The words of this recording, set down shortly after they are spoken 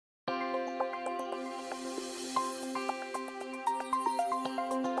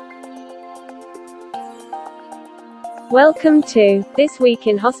Welcome to This Week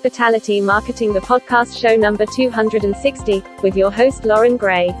in Hospitality Marketing, the podcast show number 260, with your host, Lauren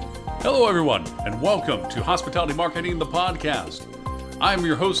Gray. Hello, everyone, and welcome to Hospitality Marketing, the podcast. I'm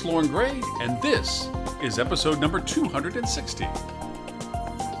your host, Lauren Gray, and this is episode number 260.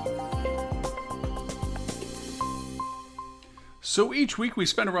 So each week we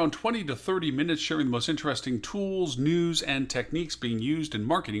spend around 20 to 30 minutes sharing the most interesting tools, news, and techniques being used in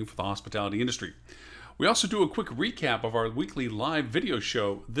marketing for the hospitality industry. We also do a quick recap of our weekly live video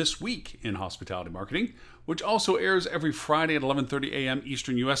show, This Week in Hospitality Marketing, which also airs every Friday at 11:30 a.m.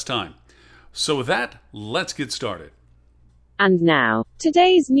 Eastern U.S. time. So with that, let's get started. And now,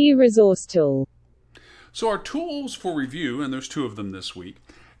 today's new resource tool. So our tools for review, and there's two of them this week,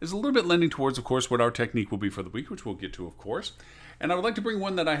 is a little bit lending towards, of course, what our technique will be for the week, which we'll get to, of course. And I would like to bring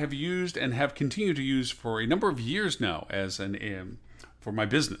one that I have used and have continued to use for a number of years now as for my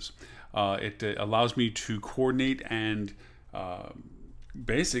business. It allows me to coordinate and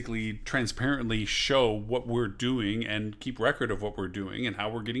basically transparently show what we're doing and keep record of what we're doing and how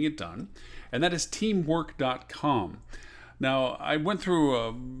we're getting it done. And that is teamwork.com. Now, I went through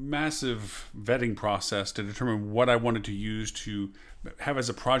a massive vetting process to determine what I wanted to use to have as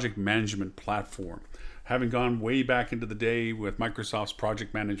a project management platform. Having gone way back into the day with Microsoft's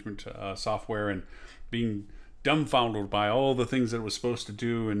project management software and being dumbfounded by all the things that it was supposed to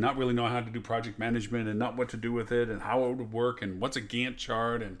do and not really know how to do project management and not what to do with it and how it would work and what's a Gantt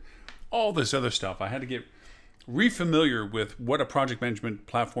chart and all this other stuff. I had to get re-familiar with what a project management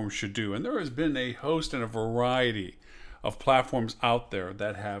platform should do. And there has been a host and a variety of platforms out there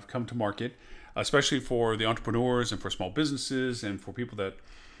that have come to market, especially for the entrepreneurs and for small businesses and for people that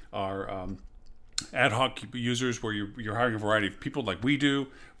are ad hoc users where you're hiring a variety of people like we do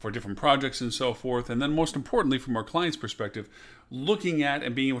for different projects and so forth. And then most importantly, from our client's perspective, looking at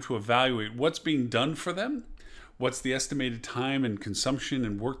and being able to evaluate what's being done for them, what's the estimated time and consumption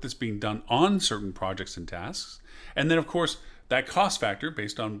and work that's being done on certain projects and tasks. And then, of course, that cost factor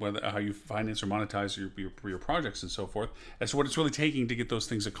based on how you finance or monetize your projects and so forth as to what it's really taking to get those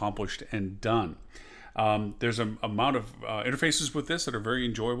things accomplished and done. There's an amount of interfaces with this that are very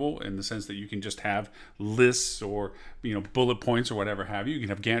enjoyable in the sense that you can just have lists or bullet points or whatever have you. You can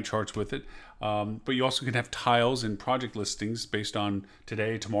have Gantt charts with it, but you also can have tiles and project listings based on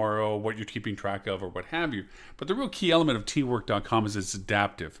today, tomorrow, what you're keeping track of or what have you. But the real key element of teamwork.com is it's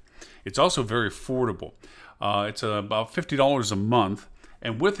adaptive. It's also very affordable. It's about $50 a month.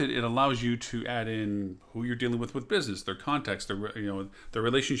 And with it, it allows you to add in who you're dealing with business, their context, their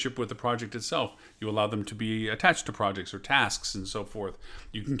relationship with the project itself. You allow them to be attached to projects or tasks and so forth.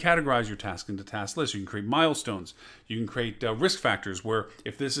 You can categorize your task into task lists. You can create milestones. You can create risk factors where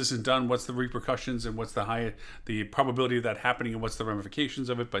if this isn't done, what's the repercussions and what's the probability of that happening and what's the ramifications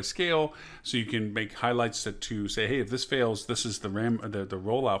of it by scale. So you can make highlights to say, hey, if this fails, this is the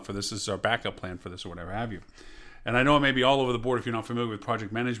rollout for this. This is our backup plan for this or whatever have you. And I know it may be all over the board if you're not familiar with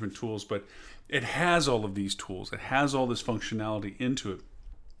project management tools, but it has all of these tools. It has all this functionality into it.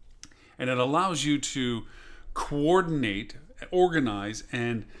 And it allows you to coordinate, organize,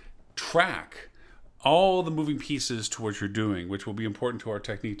 and track all the moving pieces to what you're doing, which will be important to our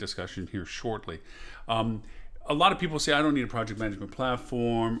technique discussion here shortly. A lot of people say, I don't need a project management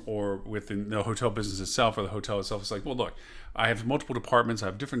platform, or within the hotel business itself or the hotel itself. It's like, well, look, I have multiple departments. I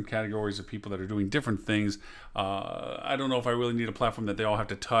have different categories of people that are doing different things. I don't know if I really need a platform that they all have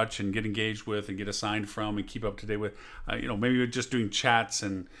to touch and get engaged with and get assigned from and keep up to date with. Maybe you're just doing chats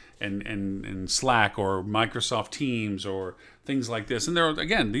and Slack or Microsoft Teams or things like this.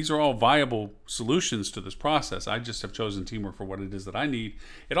 And these are all viable solutions to this process. I just have chosen Teamwork for what it is that I need.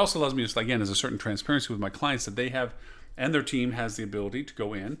 It also allows me, there's a certain transparency with my clients that they have, and their team has the ability to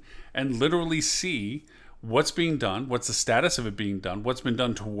go in and literally see what's being done, what's the status of it being done, what's been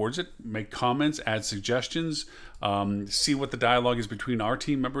done towards it, make comments, add suggestions, see what the dialogue is between our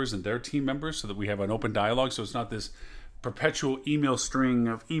team members and their team members so that we have an open dialogue. So it's not this perpetual email string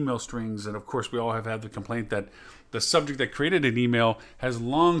of email strings. And of course, we all have had the complaint that the subject that created an email has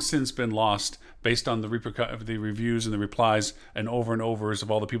long since been lost based on the reviews and the replies and overs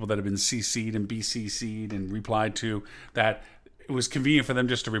of all the people that have been CC'd and BCC'd and replied to, that it was convenient for them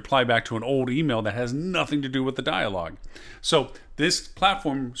just to reply back to an old email that has nothing to do with the dialogue. So this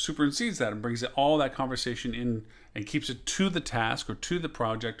platform supersedes that and brings all that conversation in and keeps it to the task or to the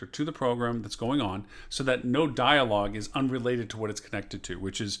project or to the program that's going on so that no dialogue is unrelated to what it's connected to,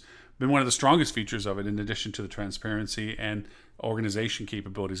 which has been one of the strongest features of it in addition to the transparency and organization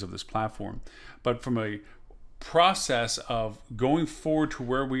capabilities of this platform. But from a process of going forward to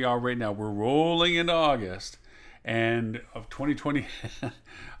where we are right now, we're rolling into August and of 2020.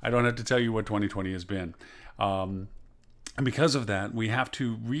 I don't have to tell you what 2020 has been. And because of that, we have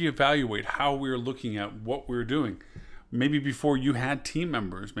to reevaluate how we're looking at what we're doing. Maybe before you had team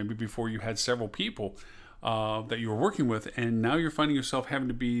members, maybe before you had several people that you were working with, and now you're finding yourself having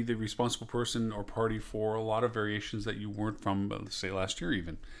to be the responsible person or party for a lot of variations that you weren't from, let's say, last year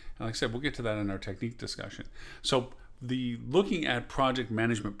even. And like I said, we'll get to that in our technique discussion. So the looking at project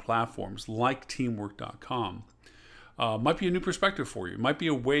management platforms like teamwork.com might be a new perspective for you. It might be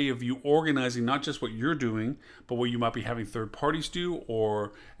a way of you organizing not just what you're doing, but what you might be having third parties do,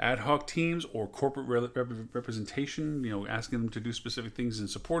 or ad hoc teams, or corporate representation, asking them to do specific things in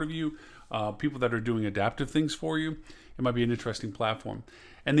support of you, people that are doing adaptive things for you. It might be an interesting platform.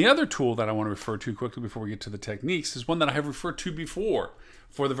 And the other tool that I want to refer to quickly before we get to the techniques is one that I have referred to before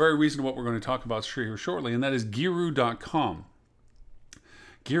for the very reason of what we're going to talk about here shortly, and that is Giru.com.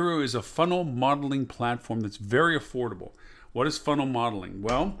 Giru is a funnel modeling platform that's very affordable. What is funnel modeling?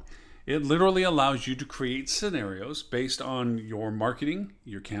 Well, it literally allows you to create scenarios based on your marketing,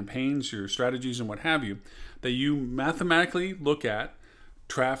 your campaigns, your strategies, and what have you, that you mathematically look at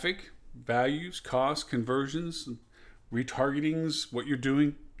traffic, values, costs, conversions, retargetings, what you're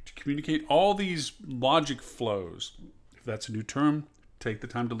doing to communicate, all these logic flows. If that's a new term, take the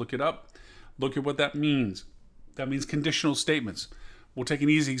time to look it up. Look at what that means. That means conditional statements. We'll take an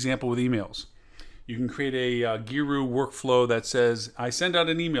easy example with emails. You can create a Giru workflow that says, I send out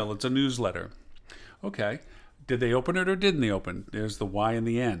an email, it's a newsletter. Okay, did they open it or didn't they open? There's the Y and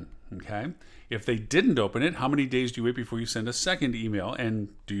the N, okay? If they didn't open it, how many days do you wait before you send a second email, and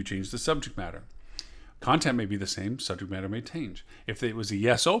do you change the subject matter? Content may be the same, subject matter may change. If it was a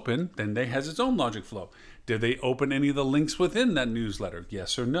yes open, then it has its own logic flow. Did they open any of the links within that newsletter?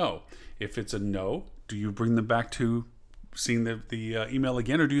 Yes or no? If it's a no, do you bring them back to seeing the email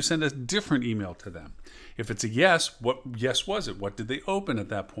again, or do you send a different email to them? If it's a yes, what yes was it? What did they open at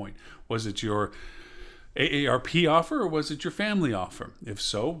that point? Was it your AARP offer, or was it your family offer? If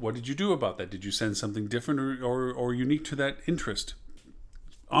so, what did you do about that? Did you send something different or unique to that interest?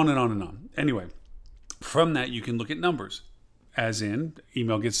 On and on and on. Anyway, from that you can look at numbers, as in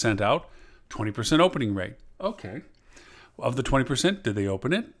email gets sent out, 20% opening rate. Okay. Of the 20%, did they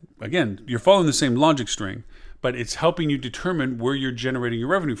open it? Again, you're following the same logic string, but it's helping you determine where you're generating your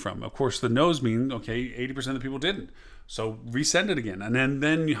revenue from. Of course, the no's mean, okay, 80% of the people didn't. So resend it again. And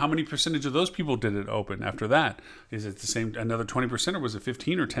then how many percentage of those people did it open after that? Is it the same, another 20%, or was it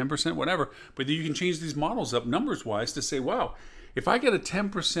 15 or 10%, whatever? But you can change these models up numbers-wise to say, wow, if I get a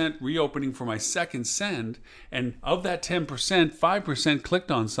 10% reopening for my second send, and of that 10%, 5%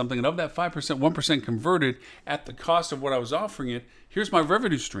 clicked on something, and of that 5%, 1% converted at the cost of what I was offering it, here's my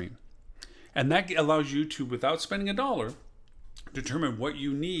revenue stream. And that allows you to, without spending a dollar, determine what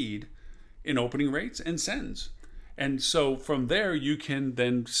you need in opening rates and sends. And so from there, you can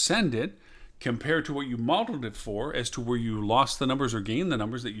then send it, compare to what you modeled it for as to where you lost the numbers or gained the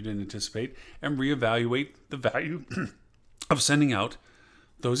numbers that you didn't anticipate, and reevaluate the value of sending out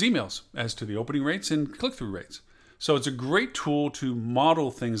those emails as to the opening rates and click-through rates. So it's a great tool to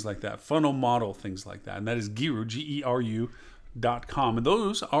model things like that, funnel model things like that. And that is Giru, Geru.com. And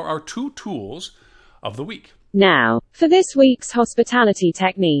those are our two tools of the week. Now, for this week's hospitality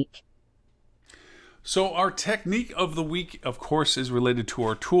technique. So our technique of the week, of course, is related to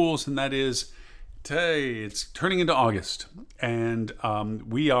our tools, and that is, today it's turning into August. And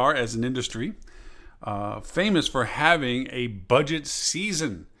we are, as an industry, famous for having a budget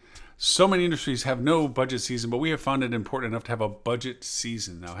season. So many industries have no budget season, but we have found it important enough to have a budget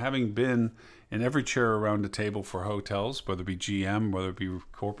season. Now, having been in every chair around the table for hotels, whether it be GM, whether it be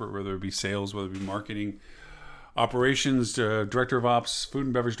corporate, whether it be sales, whether it be marketing, operations, director of ops, food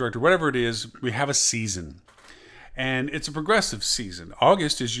and beverage director, whatever it is, we have a season. And it's a progressive season.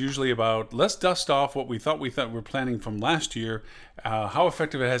 August is usually about, let's dust off what we thought we were planning from last year. How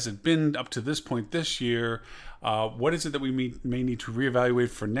effective has it been up to this point this year? What is it that we may need to reevaluate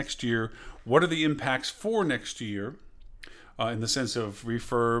for next year? What are the impacts for next year in the sense of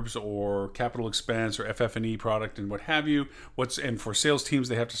refurbs or capital expense or FF&E product and what have you? And for sales teams,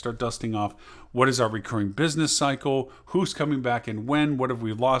 they have to start dusting off, what is our recurring business cycle? Who's coming back and when? What have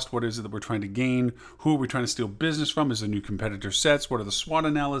we lost? What is it that we're trying to gain? Who are we trying to steal business from? Is there new competitor sets? What are the SWOT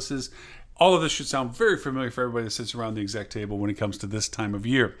analysis? All of this should sound very familiar for everybody that sits around the exec table when it comes to this time of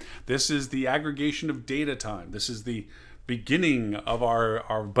year. This is the aggregation of data time. This is the beginning of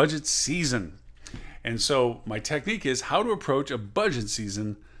our budget season. And so my technique is how to approach a budget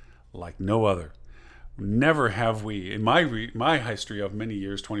season like no other. Never have we, in my history of many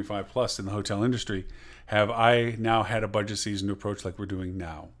years, 25 plus in the hotel industry, have I now had a budget season to approach like we're doing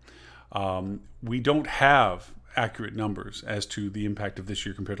now. We don't have accurate numbers as to the impact of this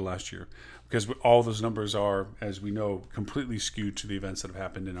year compared to last year, because all those numbers are, as we know, completely skewed to the events that have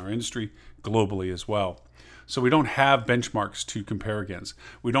happened in our industry globally as well. So we don't have benchmarks to compare against.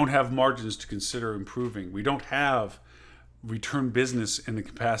 We don't have margins to consider improving. We don't have return business in the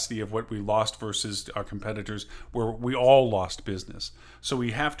capacity of what we lost versus our competitors, where we all lost business. So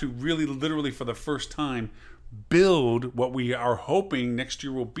we have to really, literally, for the first time, build what we are hoping next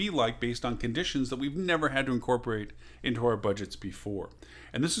year will be like based on conditions that we've never had to incorporate into our budgets before.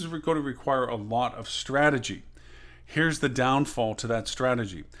 And this is going to require a lot of strategy. Here's the downfall to that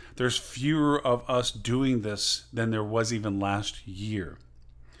strategy. There's fewer of us doing this than there was even last year.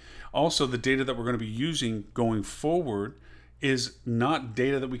 Also, the data that we're going to be using going forward is not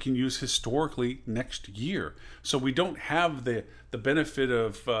data that we can use historically next year. So we don't have the benefit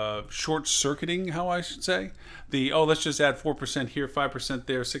of short-circuiting, how I should say. Let's just add 4% here, 5%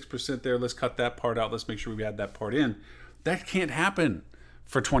 there, 6% there. Let's cut that part out. Let's make sure we add that part in. That can't happen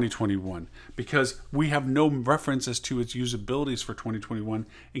for 2021 because we have no reference as to its usabilities for 2021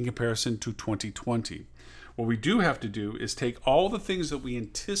 in comparison to 2020. What we do have to do is take all the things that we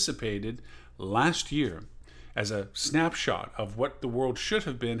anticipated last year as a snapshot of what the world should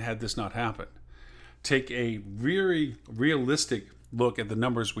have been had this not happened. Take a very realistic look at the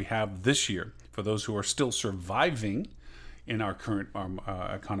numbers we have this year for those who are still surviving in our current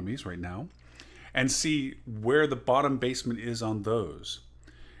economies right now, and see where the bottom basement is on those.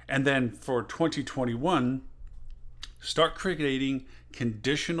 And then for 2021, start creating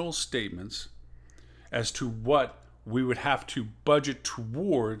conditional statements as to what we would have to budget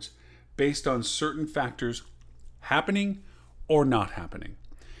towards based on certain factors happening or not happening.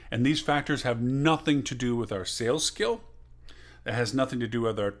 And these factors have nothing to do with our sales skill. It has nothing to do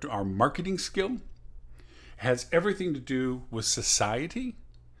with our marketing skill. It has everything to do with society,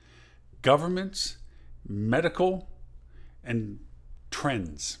 governments, medical, and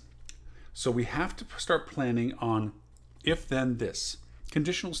trends. So we have to start planning on if then this,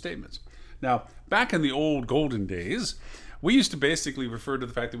 conditional statements. Now, back in the old golden days, we used to basically refer to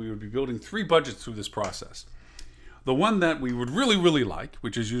the fact that we would be building 3 budgets through this process. The one that we would really, really like,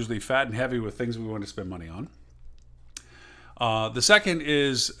 which is usually fat and heavy with things we want to spend money on. The second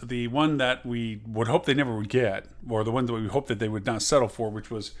is the one that we would hope they never would get, or the one that we hope that they would not settle for,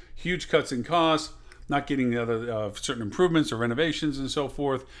 which was huge cuts in costs, not getting the other certain improvements or renovations and so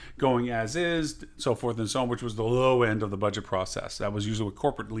forth, going as is, so forth and so on, which was the low end of the budget process. That was usually what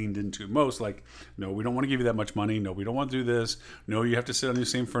corporate leaned into most, like, no, we don't want to give you that much money. No, we don't want to do this. No, you have to sit on the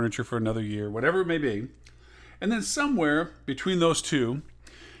same furniture for another year, whatever it may be. And then somewhere between those two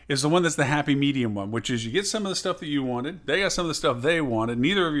is the one that's the happy medium one, which is you get some of the stuff that you wanted, they got some of the stuff they wanted,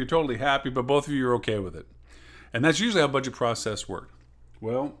 neither of you are totally happy, but both of you are okay with it. And that's usually how budget process worked.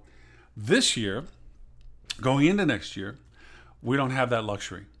 Well, this year, going into next year, we don't have that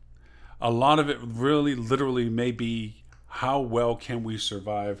luxury. A lot of it really, literally may be how well can we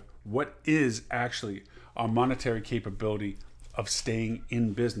survive? What is actually our monetary capability of staying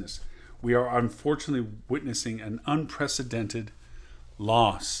in business? We are unfortunately witnessing an unprecedented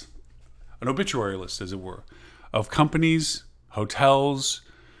loss, an obituary list, as it were, of companies, hotels,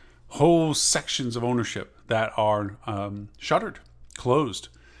 whole sections of ownership that are shuttered, closed.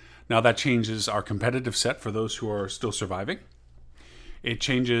 Now that changes our competitive set for those who are still surviving. It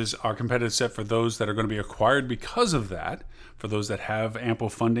changes our competitive set for those that are going to be acquired because of that, for those that have ample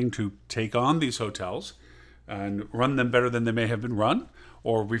funding to take on these hotels and run them better than they may have been run,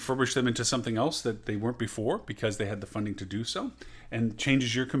 or refurbish them into something else that they weren't before because they had the funding to do so, and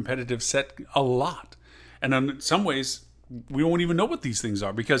changes your competitive set a lot. And in some ways, we won't even know what these things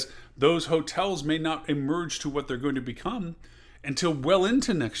are because those hotels may not emerge to what they're going to become until well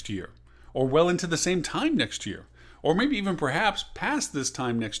into next year, or well into the same time next year, or maybe even perhaps past this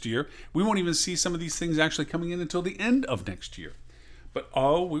time next year. We won't even see some of these things actually coming in until the end of next year. But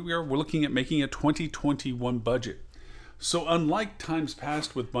we're looking at making a 2021 budget. So unlike times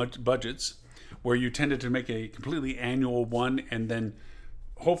past with budgets, where you tended to make a completely annual one and then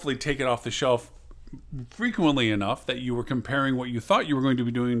hopefully take it off the shelf frequently enough that you were comparing what you thought you were going to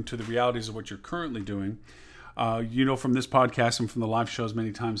be doing to the realities of what you're currently doing. From this podcast and from the live shows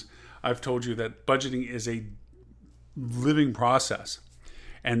many times, I've told you that budgeting is a living process.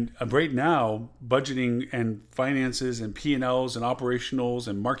 And right now, budgeting and finances and P&Ls and operationals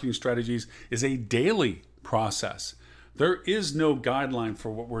and marketing strategies is a daily process. There is no guideline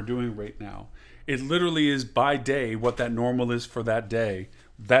for what we're doing right now. It literally is by day what that normal is for that day.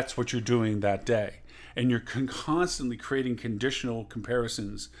 That's what you're doing that day. And you're constantly creating conditional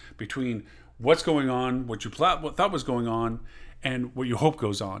comparisons between what's going on, what you thought was going on, and what you hope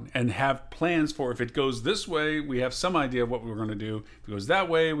goes on, and have plans for if it goes this way, we have some idea of what we're going to do. If it goes that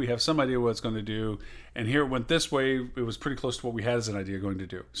way, we have some idea what it's going to do. And here it went this way, it was pretty close to what we had as an idea going to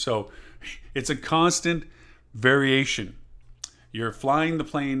do. So it's a constant variation. You're flying the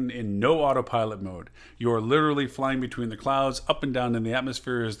plane in no autopilot mode. You're literally flying between the clouds, up and down in the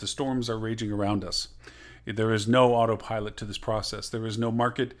atmosphere as the storms are raging around us. There is no autopilot to this process. There is no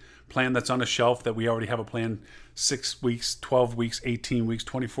market plan that's on a shelf that we already have a plan 6 weeks, 12 weeks, 18 weeks,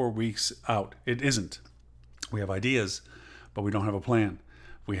 24 weeks out. It isn't. We have ideas, but we don't have a plan.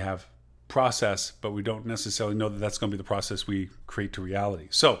 We have process, but we don't necessarily know that that's going to be the process we create to reality.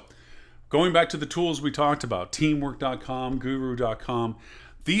 So going back to the tools we talked about, teamwork.com, guru.com,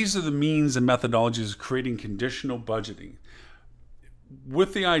 these are the means and methodologies of creating conditional budgeting,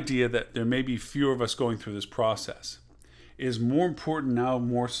 with the idea that there may be fewer of us going through this process. It is more important now,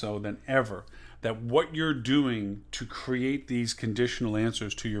 more so than ever, that what you're doing to create these conditional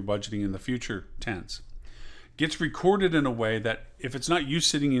answers to your budgeting in the future tense gets recorded in a way that if it's not you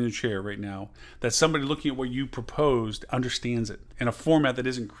sitting in a chair right now, that somebody looking at what you proposed understands it in a format that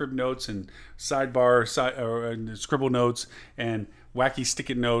isn't crib notes and sidebar or scribble notes and wacky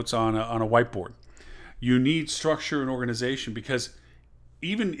stick-it notes on a whiteboard. You need structure and organization, because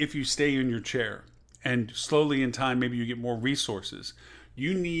even if you stay in your chair and slowly in time maybe you get more resources,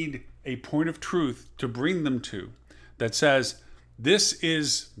 you need a point of truth to bring them to that says, this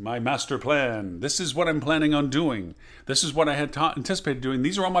is my master plan. This is what I'm planning on doing. This is what I had anticipated doing.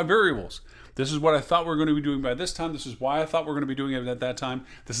 These are all my variables. This is what I thought we were going to be doing by this time. This is why I thought we were going to be doing it at that time.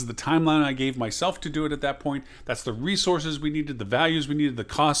 This is the timeline I gave myself to do it at that point. That's the resources we needed, the values we needed, the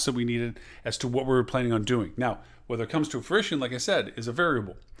costs that we needed as to what we were planning on doing. Now, whether it comes to fruition, like I said, is a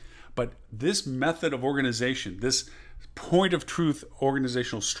variable. But this method of organization, this point of truth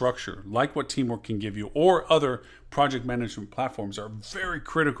organizational structure, like what Teamwork can give you or other project management platforms, are very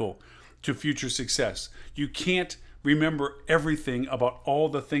critical to future success. You can't remember everything about all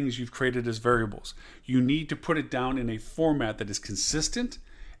the things you've created as variables. You need to put it down in a format that is consistent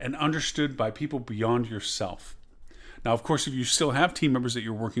and understood by people beyond yourself. Now, of course, if you still have team members that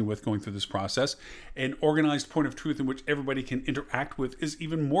you're working with going through this process, an organized point of truth in which everybody can interact with is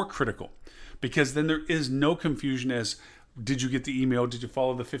even more critical, because then there is no confusion as, did you get the email? Did you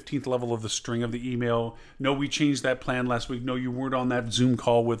follow the 15th level of the string of the email? No, we changed that plan last week. No, you weren't on that Zoom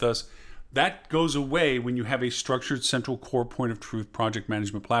call with us. That goes away when you have a structured central core point of truth project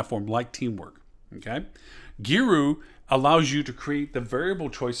management platform like Teamwork. Okay? Guru allows you to create the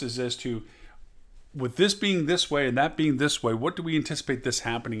variable choices as to, with this being this way and that being this way, what do we anticipate this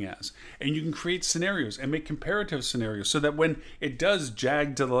happening as? And you can create scenarios and make comparative scenarios so that when it does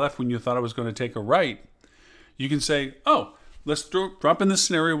jag to the left when you thought it was going to take a right, you can say, oh, let's drop in this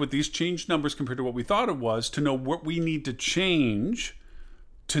scenario with these changed numbers compared to what we thought it was to know what we need to change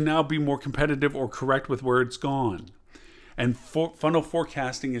to now be more competitive or correct with where it's gone. And funnel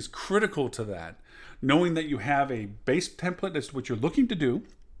forecasting is critical to that. Knowing that you have a base template as to what you're looking to do,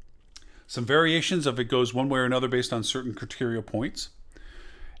 some variations of it goes one way or another based on certain criteria points.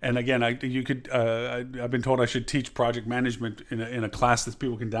 And again, I've been told I should teach project management in a class that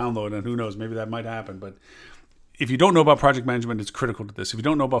people can download, and who knows, maybe that might happen. But if you don't know about project management, it's critical to this. If you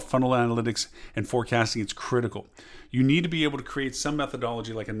don't know about funnel analytics and forecasting, it's critical. You need to be able to create some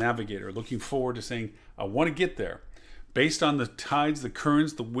methodology like a navigator, looking forward to saying, I want to get there. Based on the tides, the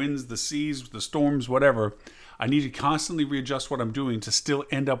currents, the winds, the seas, the storms, whatever, I need to constantly readjust what I'm doing to still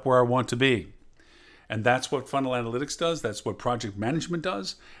end up where I want to be. And that's what funnel analytics does. That's what project management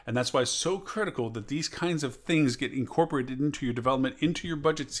does. And that's why it's so critical that these kinds of things get incorporated into your development, into your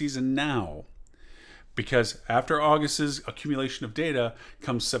budget season now. Because after August's accumulation of data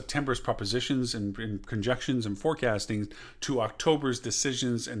comes September's propositions and conjections and forecasting to October's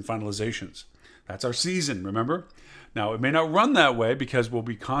decisions and finalizations. That's our season, remember? Now, it may not run that way because we'll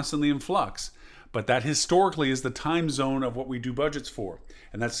be constantly in flux, but that historically is the time zone of what we do budgets for.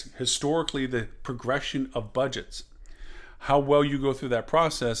 And that's historically the progression of budgets. How well you go through that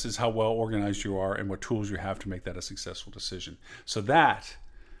process is how well organized you are and what tools you have to make that a successful decision. So that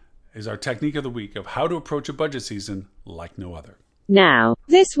is our technique of the week of how to approach a budget season like no other. Now,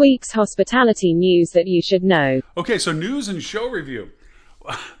 this week's hospitality news that you should know. Okay, so news and show review.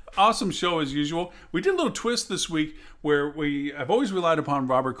 Awesome show as usual. We did a little twist this week where I've always relied upon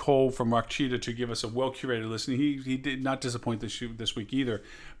Robert Cole from Rock Cheetah to give us a well-curated list. And he did not disappoint this week either.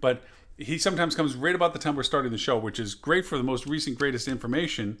 But he sometimes comes right about the time we're starting the show, which is great for the most recent, greatest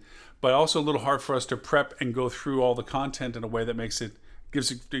information, but also a little hard for us to prep and go through all the content in a way that makes it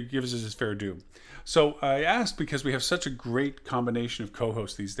gives us his fair due. So I asked, because we have such a great combination of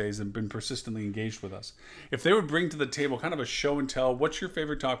co-hosts these days and been persistently engaged with us, if they would bring to the table kind of a show and tell. What's your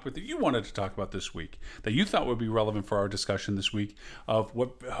favorite topic that you wanted to talk about this week, that you thought would be relevant for our discussion this week of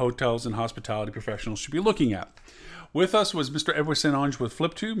what hotels and hospitality professionals should be looking at? With us was Mr. Edward St. Ange with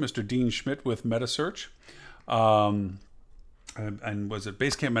Flip2, Mr. Dean Schmidt with MetaSearch, and was at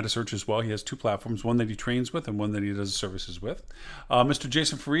Basecamp MetaSearch as well. He has two platforms, one that he trains with and one that he does services with. Mr.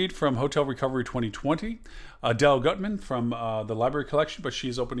 Jason Fareed from Hotel Recovery 2020. Adele Gutman from the Library Collection, but she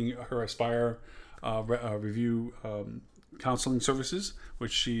is opening her Aspire review counseling services,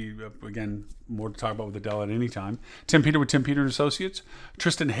 which she, again, more to talk about with Adele at any time. Tim Peter with Tim Peter & Associates.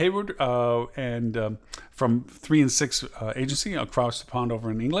 Tristan Hayward and from 3 and 6 Agency across the pond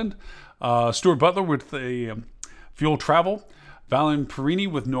over in England. Stuart Butler with the Fuel Travel. Valen Perini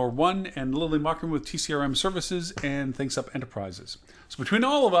with Nor1, and Lily Muckman with TCRM Services and Thinks Up Enterprises. So between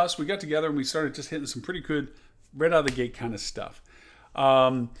all of us, we got together and we started just hitting some pretty good, right out of the gate kind of stuff.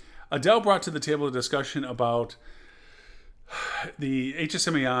 Adele brought to the table a discussion about the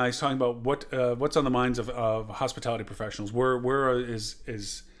HSMAI, talking about what's on the minds of hospitality professionals. Where is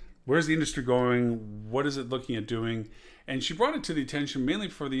the industry going? What is it looking at doing? And she brought it to the attention mainly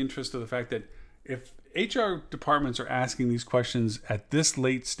for the interest of the fact that if HR departments are asking these questions at this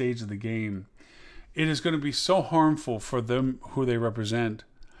late stage of the game, it is going to be so harmful for them, who they represent,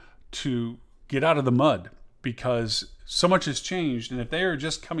 to get out of the mud, because so much has changed. And if they are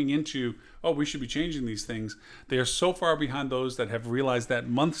just coming into, we should be changing these things, they are so far behind those that have realized that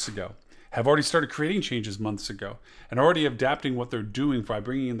months ago, have already started creating changes months ago, and already adapting what they're doing by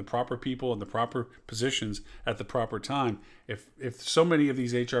bringing in the proper people in the proper positions at the proper time. If so many of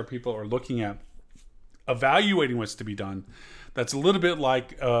these HR people are looking at evaluating what's to be done, that's a little bit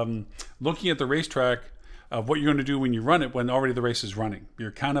like looking at the racetrack of what you're going to do when you run it, when already the race is running.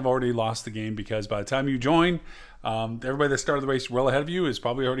 You're kind of already lost the game, because by the time you join, everybody that started the race well ahead of you has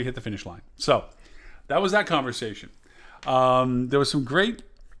probably already hit the finish line. So that was that conversation. There was some great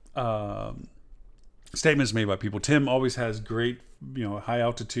statements made by people. Tim always has great, high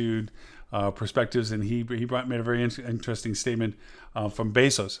altitude perspectives, and he made a very interesting statement from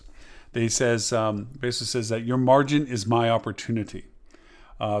Bezos. Bezos says that your margin is my opportunity.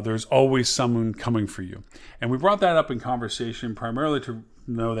 There's always someone coming for you. And we brought that up in conversation primarily to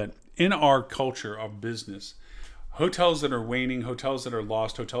know that in our culture of business, hotels that are waning, hotels that are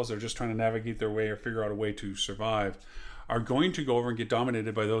lost, hotels that are just trying to navigate their way or figure out a way to survive, are going to go over and get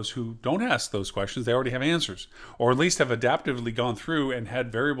dominated by those who don't ask those questions. They already have answers, or at least have adaptively gone through and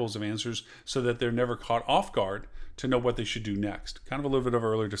had variables of answers so that they're never caught off guard to know what they should do next. Kind of a little bit of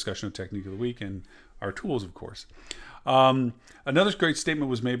our earlier discussion of Technique of the Week and our tools, of course. Another great statement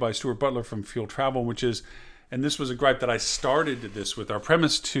was made by Stuart Butler from Fuel Travel, which is, and this was a gripe that I started this with, our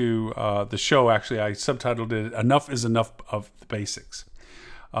premise to the show, actually, I subtitled it, Enough is Enough of the Basics.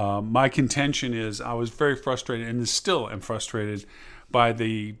 My contention is I was very frustrated, and still am frustrated, by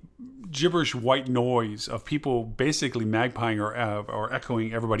the gibberish white noise of people basically magpieing or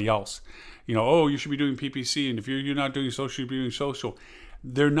echoing everybody else. You should be doing PPC, and if you're not doing social, you should be doing social.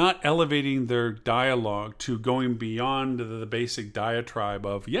 They're not elevating their dialogue to going beyond the basic diatribe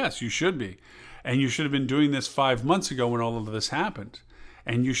of, yes, you should be. And you should have been doing this 5 months ago when all of this happened.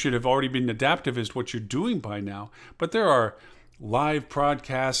 And you should have already been adaptive as to what you're doing by now. But there are live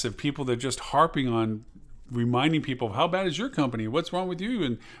broadcasts of people that are just harping on reminding people of how bad is your company, what's wrong with you,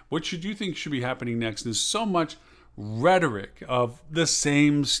 and what should you think should be happening next. There's so much rhetoric of the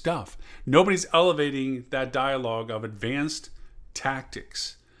same stuff. Nobody's elevating that dialogue of advanced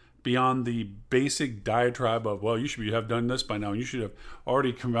tactics beyond the basic diatribe of, you should have done this by now. You should have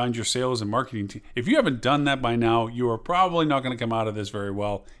already combined your sales and marketing team. If you haven't done that by now, you are probably not going to come out of this very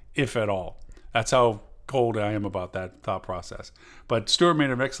well, if at all. That's how cold I am about that thought process. But Stuart made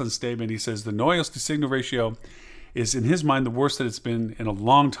an excellent statement. He says the noise to signal ratio is, in his mind, the worst that it's been in a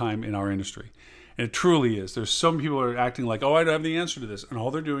long time in our industry. And it truly is. There's some people who are acting like, I don't have the answer to this. And all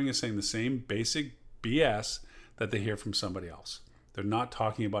they're doing is saying the same basic BS that they hear from somebody else. They're not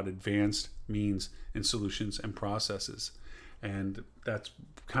talking about advanced means and solutions and processes. And that's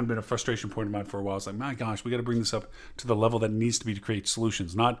kind of been a frustration point of mine for a while. It's like, my gosh, we got to bring this up to the level that it needs to be to create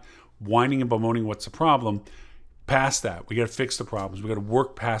solutions, not whining and bemoaning what's the problem. Past that, we got to fix the problems. We got to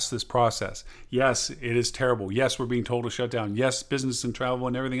work past this process. Yes, it is terrible. Yes, we're being told to shut down. Yes, business and travel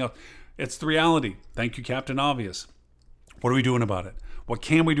and everything else. It's the reality. Thank you, Captain Obvious. What are we doing about it? What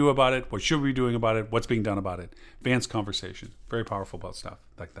can we do about it? What should we be doing about it? What's being done about it? Advanced conversation. Very powerful about stuff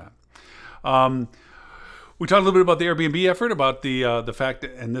like that. We talked a little bit about the Airbnb effort, about the fact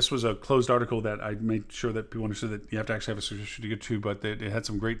that, and this was a closed article that I made sure that people understood that you have to actually have a certificate to get to, but it had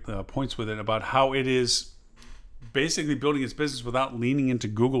some great points with it about how it is basically building its business without leaning into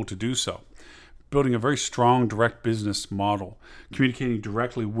Google to do so. Building a very strong direct business model, communicating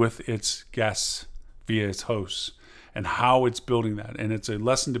directly with its guests via its hosts, and how it's building that. And it's a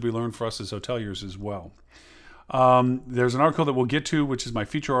lesson to be learned for us as hoteliers as well. There's an article that we'll get to, which is my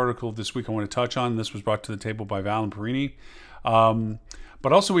feature article this week I want to touch on. This was brought to the table by Val and Perini.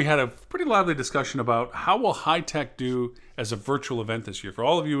 But also we had a pretty lively discussion about how will HITEC do as a virtual event this year. For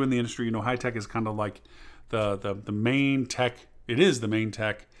all of you in the industry, you know HITEC is kind of like the main tech. It is the main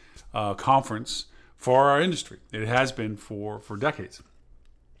tech conference for our industry. It has been for decades.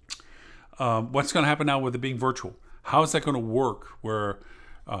 What's going to happen now with it being virtual? How is that going to work where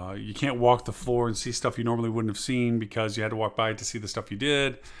you can't walk the floor and see stuff you normally wouldn't have seen because you had to walk by to see the stuff you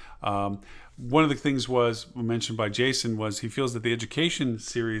did? One of the things was mentioned by Jason was he feels that the education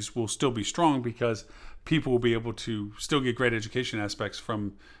series will still be strong because people will be able to still get great education aspects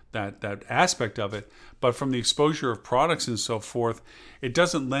from that aspect of it, but from the exposure of products and so forth, it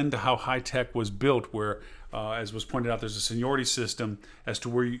doesn't lend to how HITEC was built, where as was pointed out, there's a seniority system as to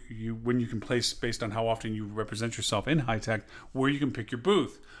where when you can place based on how often you represent yourself in HITEC, where you can pick your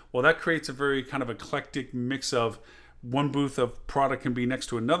booth. Well, that creates a very kind of eclectic mix of one booth of product can be next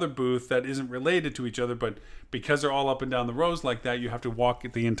to another booth that isn't related to each other, but because they're all up and down the rows like that, you have to walk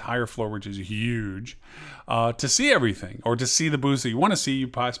the entire floor, which is huge, to see everything, or to see the booths that you want to see. You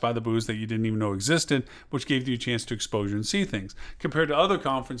pass by the booths that you didn't even know existed, which gave you a chance to exposure and see things. Compared to other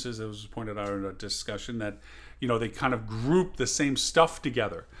conferences, as was pointed out in a discussion, that they kind of group the same stuff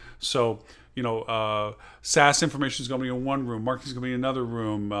together. So SaaS information is going to be in one room, marketing is going to be in another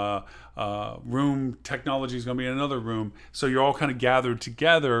room, room technology is going to be in another room. So you're all kind of gathered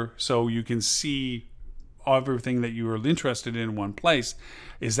together so you can see everything that you are interested in one place.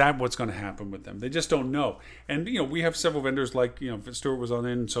 Is that what's going to happen with them? They just don't know. And, we have several vendors like, Stuart was on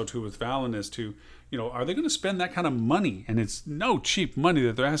in, and so too with Valen, as to, are they going to spend that kind of money? And it's no cheap money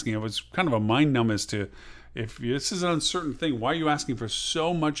that they're asking. It was kind of a mind numb as to, if this is an uncertain thing, why are you asking for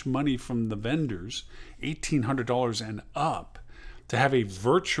so much money from the vendors, $1,800 and up, to have a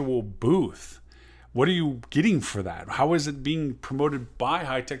virtual booth? What are you getting for that? How is it being promoted by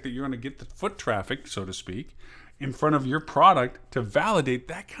HITEC that you're going to get the foot traffic, so to speak, in front of your product to validate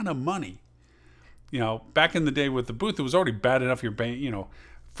that kind of money? Back in the day with the booth, it was already bad enough you're paying,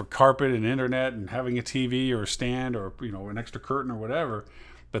 for carpet and internet and having a TV or a stand or, an extra curtain or whatever.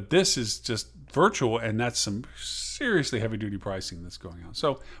 But this is just virtual, and that's some seriously heavy-duty pricing that's going on.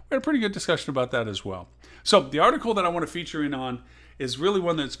 So we had a pretty good discussion about that as well. So the article that I want to feature in on is really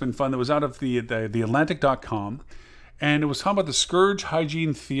one that's been fun, that was out of the Atlantic.com, and it was talking about the Scourge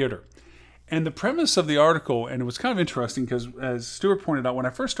Hygiene Theater. And the premise of the article, and it was kind of interesting because, as Stuart pointed out, when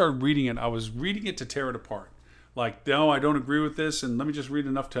I first started reading it, I was reading it to tear it apart. Like, no, I don't agree with this, and let me just read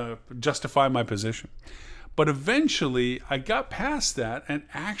enough to justify my position. But eventually, I got past that and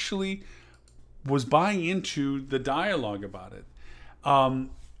actually was buying into the dialogue about it.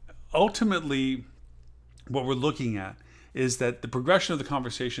 Ultimately, what we're looking at is that the progression of the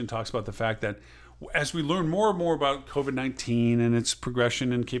conversation talks about the fact that as we learn more and more about COVID-19 and its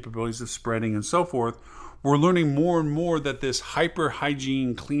progression and capabilities of spreading and so forth, we're learning more and more that this hyper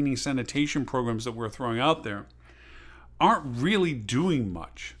hygiene, cleaning, sanitation programs that we're throwing out there aren't really doing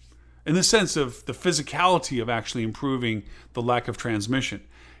much, in the sense of the physicality of actually improving the lack of transmission.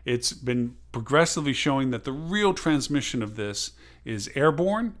 It's been progressively showing that the real transmission of this is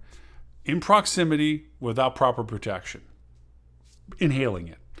airborne, in proximity, without proper protection, inhaling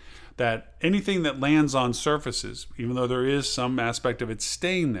it. That anything that lands on surfaces, even though there is some aspect of it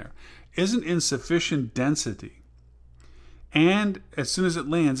staying there, isn't in sufficient density. And as soon as it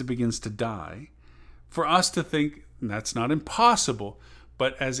lands, it begins to die. For us to think that's not impossible,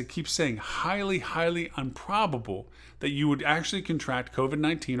 but as it keeps saying, highly, highly improbable that you would actually contract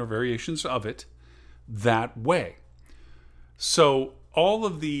COVID-19 or variations of it that way. So all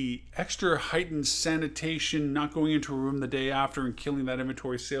of the extra heightened sanitation, not going into a room the day after and killing that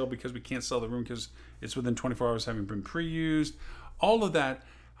inventory sale because we can't sell the room because it's within 24 hours having been pre-used, all of that,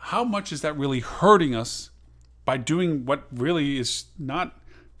 how much is that really hurting us by doing what really is not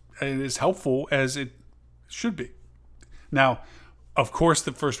as helpful as it should be? Now, of course,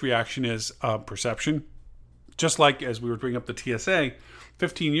 the first reaction is perception. Just like as we were bringing up the TSA,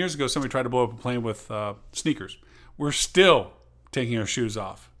 15 years ago, somebody tried to blow up a plane with sneakers. We're still taking our shoes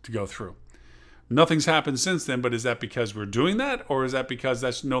off to go through. Nothing's happened since then, but is that because we're doing that, or is that because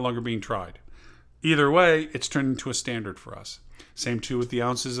that's no longer being tried? Either way, it's turned into a standard for us. Same too with the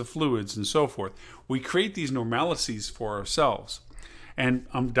ounces of fluids and so forth. We create these normalities for ourselves. And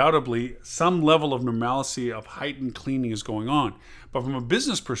undoubtedly, some level of normalcy of heightened cleaning is going on. But from a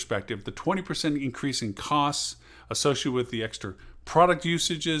business perspective, the 20% increase in costs associated with the extra product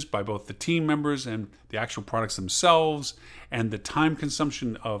usages by both the team members and the actual products themselves, and the time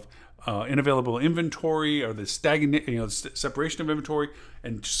consumption of unavailable inventory, or the separation of inventory,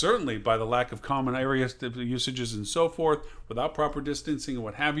 and certainly by the lack of common area usages and so forth, without proper distancing and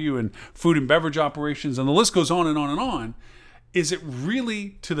what have you, and food and beverage operations, and the list goes on and on and on. Is it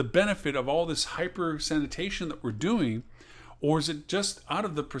really to the benefit of all this hyper sanitation that we're doing, or is it just out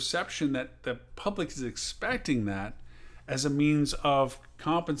of the perception that the public is expecting that as a means of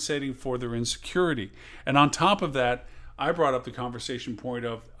compensating for their insecurity? And on top of that, I brought up the conversation point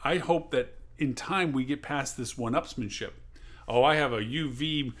of, I hope that in time we get past this one-upsmanship. Oh, I have a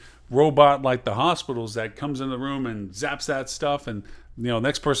UV robot like the hospitals that comes in the room and zaps that stuff, and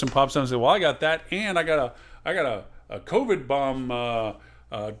next person pops up and says, well, I got that, and I got a COVID bomb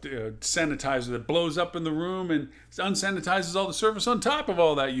sanitizer that blows up in the room and unsanitizes all the surface on top of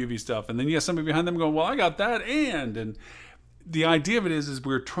all that UV stuff. And then you have somebody behind them going, well, I got that, and the idea of it is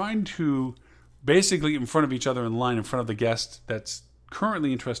we're trying to basically in front of each other in line, in front of the guest that's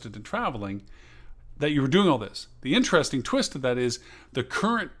currently interested in traveling, that you were doing all this. The interesting twist of that is the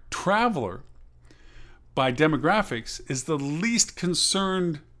current traveler by demographics is the least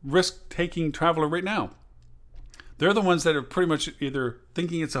concerned risk-taking traveler right now. They're the ones that are pretty much either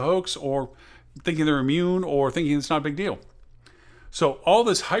thinking it's a hoax, or thinking they're immune, or thinking it's not a big deal. So all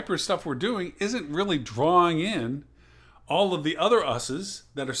this hyper stuff we're doing isn't really drawing in all of the other us's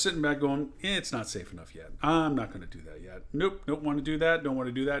that are sitting back going, it's not safe enough yet. I'm not going to do that yet. Nope, don't want to do that, don't want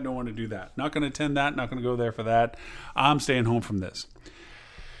to do that, don't want to do that. Not going to attend that, not going to go there for that. I'm staying home from this.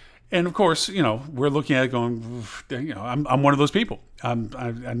 And of course, we're looking at it going, I'm one of those people. I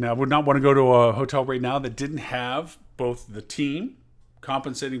would not want to go to a hotel right now that didn't have both the team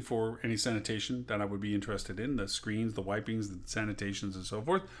compensating for any sanitation that I would be interested in, the screens, the wipings, the sanitations, and so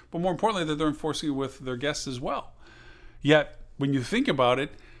forth. But more importantly, that they're enforcing it with their guests as well. Yet, when you think about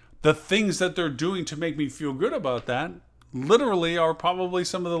it, the things that they're doing to make me feel good about that literally are probably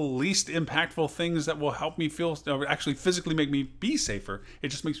some of the least impactful things that will help me feel, or actually physically make me be safer. It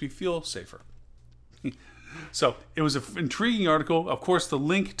just makes me feel safer. So it was an intriguing article. Of course, the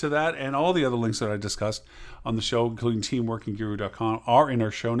link to that and all the other links that I discussed on the show, including teamworkingguru.com, are in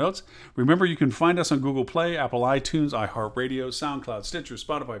our show notes. Remember, you can find us on Google Play, Apple iTunes, iHeartRadio, SoundCloud, Stitcher,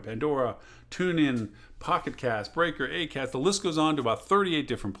 Spotify, Pandora, TuneIn, Pocket Cast, Breaker, Acast. The list goes on to about 38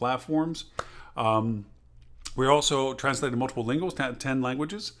 different platforms. We're also translated multiple linguals, 10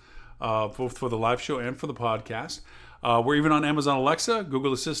 languages, both for the live show and for the podcast. We're even on Amazon Alexa,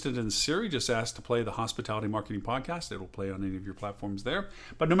 Google Assistant, and Siri. Just ask to play the Hospitality Marketing Podcast. It'll play on any of your platforms there.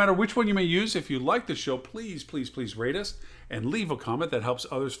 But no matter which one you may use, if you like the show, please rate us and leave a comment. That helps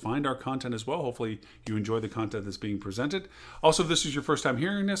others find our content as well. Hopefully you enjoy the content that's being presented. Also, if this is your first time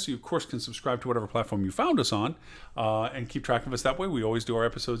hearing this, you of course can subscribe to whatever platform you found us on, and keep track of us that way. We always do our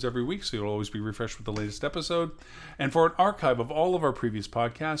episodes every week, so you'll always be refreshed with the latest episode. And for an archive of all of our previous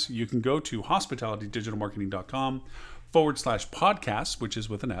podcasts, you can go to hospitalitydigitalmarketing.com/podcasts, which is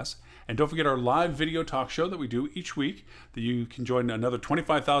with an S. And don't forget our live video talk show that we do each week, that you can join another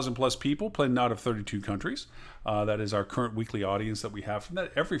 25,000 plus people playing out of 32 countries. That is our current weekly audience that we have from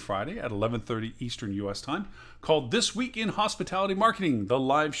that every Friday at 11:30 Eastern U.S. time, called This Week in Hospitality Marketing, the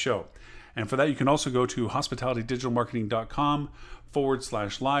live show. And for that, you can also go to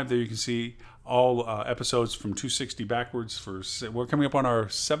hospitalitydigitalmarketing.com/live. There you can see all episodes from 260 backwards. We're coming up on our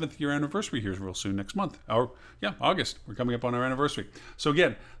 7th year anniversary here real soon next month. August. We're coming up on our anniversary. So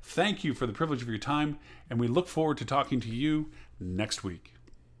again, thank you for the privilege of your time, and we look forward to talking to you next week.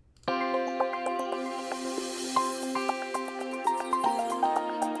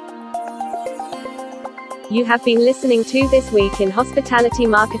 You have been listening to This Week in Hospitality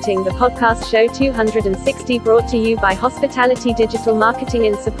Marketing, the podcast show 260, brought to you by Hospitality Digital Marketing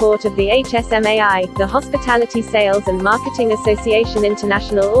in support of the HSMAI, the Hospitality Sales and Marketing Association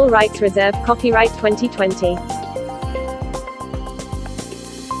International. All rights reserved. Copyright 2020.